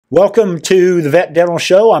Welcome to the Vet Dental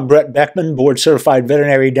Show. I'm Brett Beckman, board certified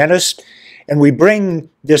veterinary dentist, and we bring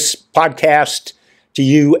this podcast to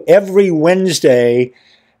you every Wednesday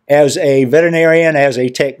as a veterinarian, as a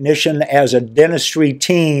technician, as a dentistry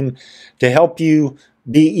team to help you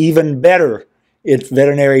be even better at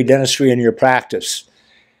veterinary dentistry in your practice.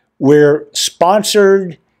 We're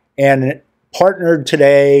sponsored and partnered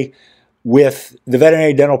today with the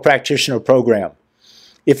Veterinary Dental Practitioner Program.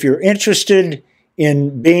 If you're interested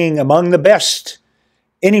in being among the best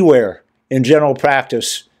anywhere in general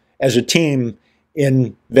practice as a team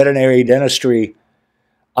in veterinary dentistry,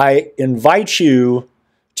 I invite you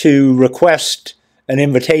to request an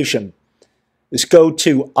invitation. Let's go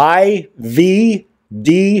to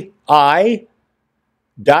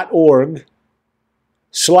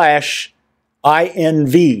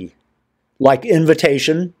ivdi.org/INV, like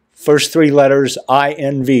invitation, first three letters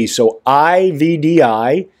INV. So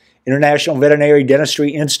IVDI, International Veterinary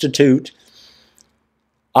Dentistry Institute,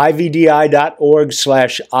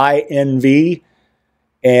 ivdi.org/INV,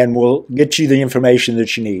 and we'll get you the information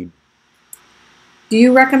that you need. Do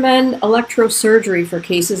you recommend electrosurgery for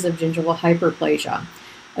cases of gingival hyperplasia?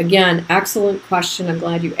 Again, excellent question. I'm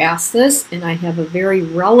glad you asked this, and I have a very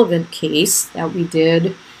relevant case that we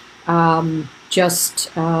did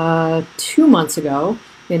just 2 months ago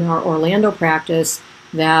in our Orlando practice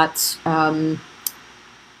that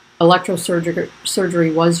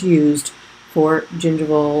electrosurgery was used for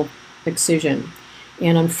gingival excision.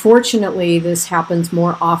 And unfortunately, this happens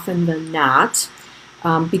more often than not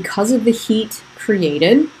because of the heat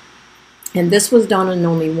created. And this was done in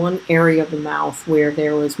only one area of the mouth where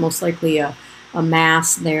there was most likely a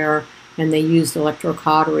mass there, and they used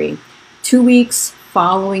electrocautery. 2 weeks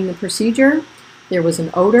following the procedure, there was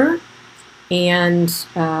an odor and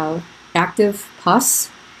active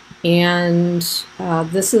pus. And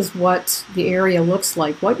this is what the area looks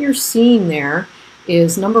like. What you're seeing there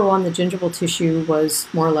is, number one, the gingival tissue was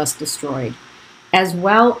more or less destroyed, as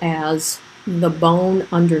well as the bone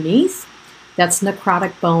underneath. That's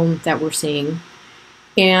necrotic bone that we're seeing.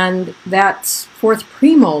 And that fourth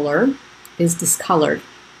premolar is discolored.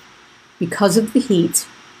 Because of the heat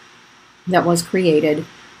that was created,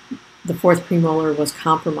 the fourth premolar was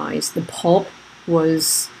compromised. The pulp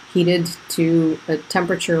was heated to a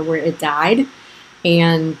temperature where it died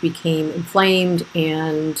and became inflamed,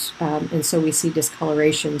 and so we see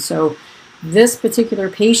discoloration. So this particular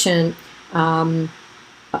patient,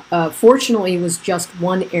 fortunately, was just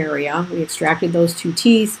one area. We extracted those 2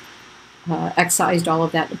 teeth, excised all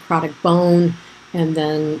of that necrotic bone, and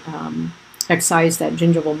then excised that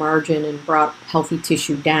gingival margin and brought healthy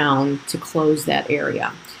tissue down to close that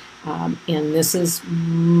area. And this is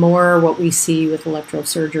more what we see with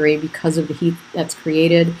electrosurgery because of the heat that's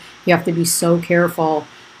created. You have to be so careful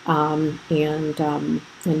and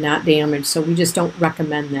not damage. So we just don't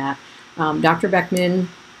recommend that. Dr. Beckman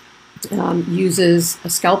uses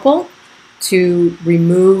a scalpel to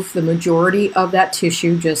remove the majority of that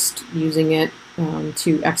tissue, just using it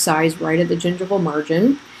to excise right at the gingival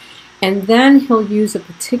margin. And then he'll use a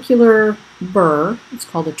particular burr, it's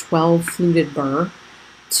called a 12 fluted burr,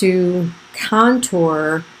 to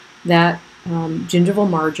contour that gingival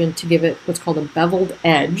margin to give it what's called a beveled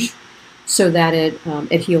edge so that it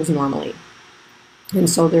heals normally. And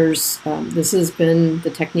so there's this has been the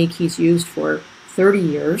technique he's used for 30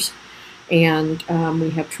 years, and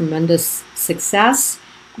we have tremendous success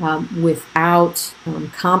without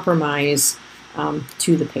compromise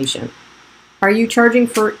to the patient. Are you charging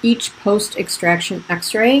for each post-extraction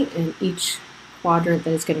x-ray and each quadrant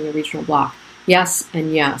that is getting a regional block? Yes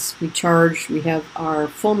and yes. We have our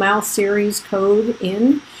full mouth series code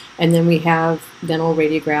in, and then we have dental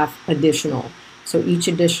radiograph additional. So each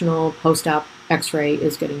additional post-op x-ray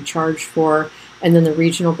is getting charged for, and then the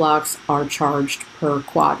regional blocks are charged per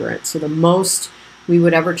quadrant. So the most we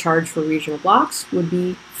would ever charge for regional blocks would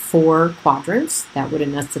be 4 quadrants. That would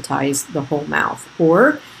anesthetize the whole mouth.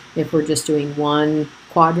 Or if we're just doing 1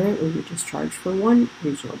 quadrant, we would just charge for 1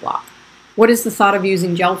 regional block. What is the thought of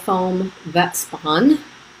using gel foam VetSpon,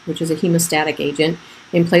 which is a hemostatic agent,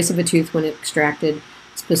 in place of a tooth when extracted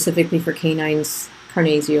specifically for canines,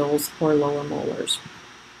 carnassials, or lower molars?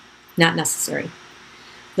 Not necessary.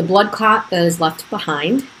 The blood clot that is left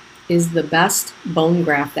behind is the best bone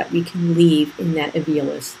graft that we can leave in that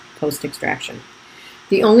alveolus post-extraction.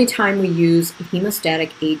 The only time we use a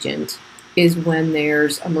hemostatic agent is when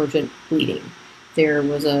there's emergent bleeding. There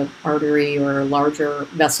was an artery or a larger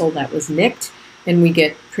vessel that was nicked, and we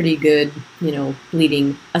get pretty good,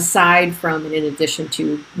 bleeding, aside from and in addition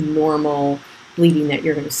to normal bleeding that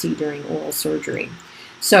you're going to see during oral surgery.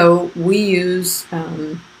 So we use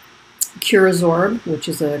Curasorb, which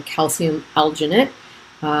is a calcium alginate,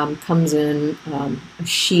 comes in a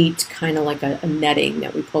sheet, kind of like a netting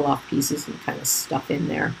that we pull off pieces and kind of stuff in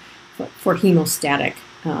there for hemostatic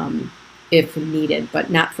if needed, but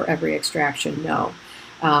not for every extraction, no.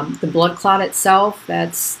 The blood clot itself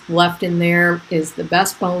that's left in there is the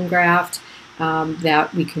best bone graft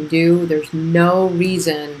that we can do. There's no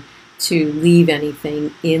reason to leave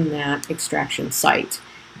anything in that extraction site.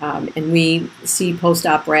 And we see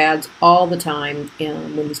post-op rads all the time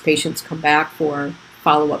when these patients come back for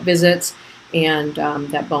follow-up visits, and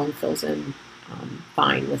that bone fills in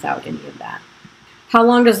fine without any of that. How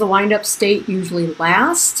long does the wind-up state usually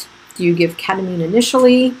last? Do you give ketamine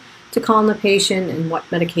initially to calm the patient, and what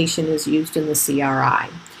medication is used in the CRI?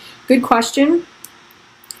 Good question.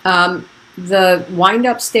 The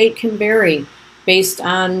wind-up state can vary based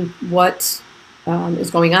on what is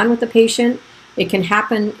going on with the patient. It can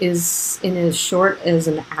happen in as short as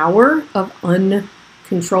an hour of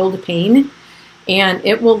uncontrolled pain, and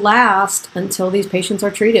it will last until these patients are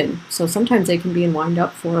treated. So sometimes they can be in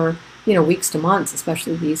wind-up for weeks to months,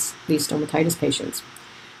 especially these stomatitis patients.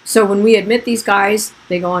 So when we admit these guys,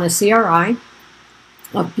 they go on a CRI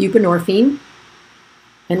of buprenorphine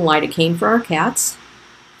and lidocaine for our cats.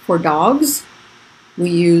 For dogs, we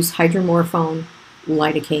use hydromorphone,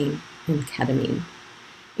 lidocaine, and ketamine.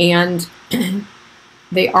 And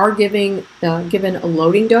they are given a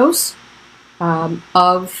loading dose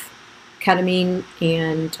of ketamine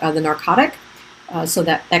and the narcotic so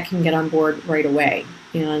that can get on board right away.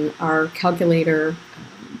 And our calculator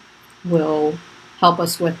will help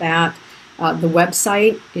us with that. The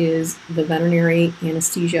website is the Veterinary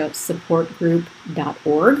Anesthesia Support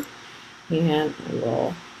Group.org, and I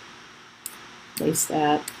will place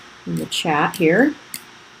that in the chat here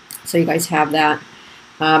so you guys have that.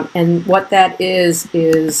 And what that is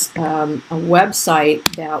a website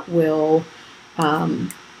that will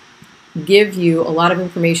give you a lot of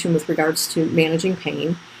information with regards to managing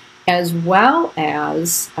pain, as well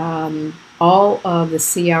as all of the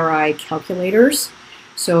CRI calculators.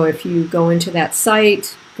 So if you go into that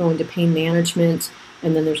site, go into pain management,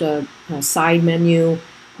 and then there's a side menu,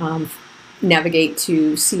 navigate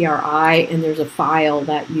to CRI, and there's a file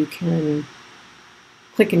that you can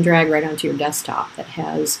click and drag right onto your desktop that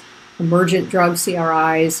has emergent drug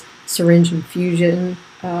CRIs, syringe infusion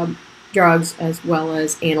drugs, as well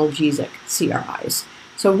as analgesic CRIs.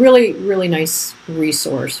 So really, really nice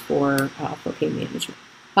resource for pain management.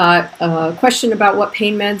 A question about what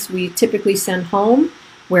pain meds we typically send home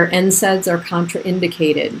where NSAIDs are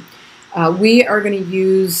contraindicated. We are going to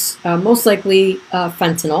use most likely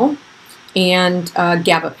fentanyl and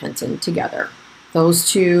gabapentin together. Those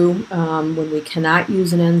two, when we cannot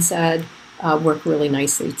use an NSAID, work really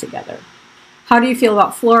nicely together. How do you feel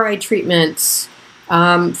about fluoride treatments?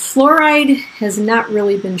 Fluoride has not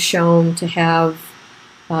really been shown to have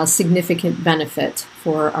significant benefit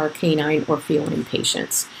for our canine or feline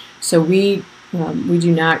patients. So we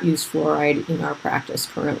do not use fluoride in our practice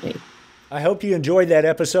currently. I hope you enjoyed that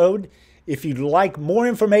episode. If you'd like more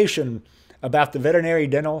information about the Veterinary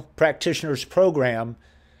Dental Practitioners Program,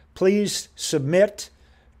 please submit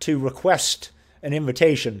to request an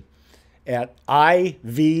invitation at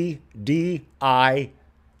ivdi.org/INV.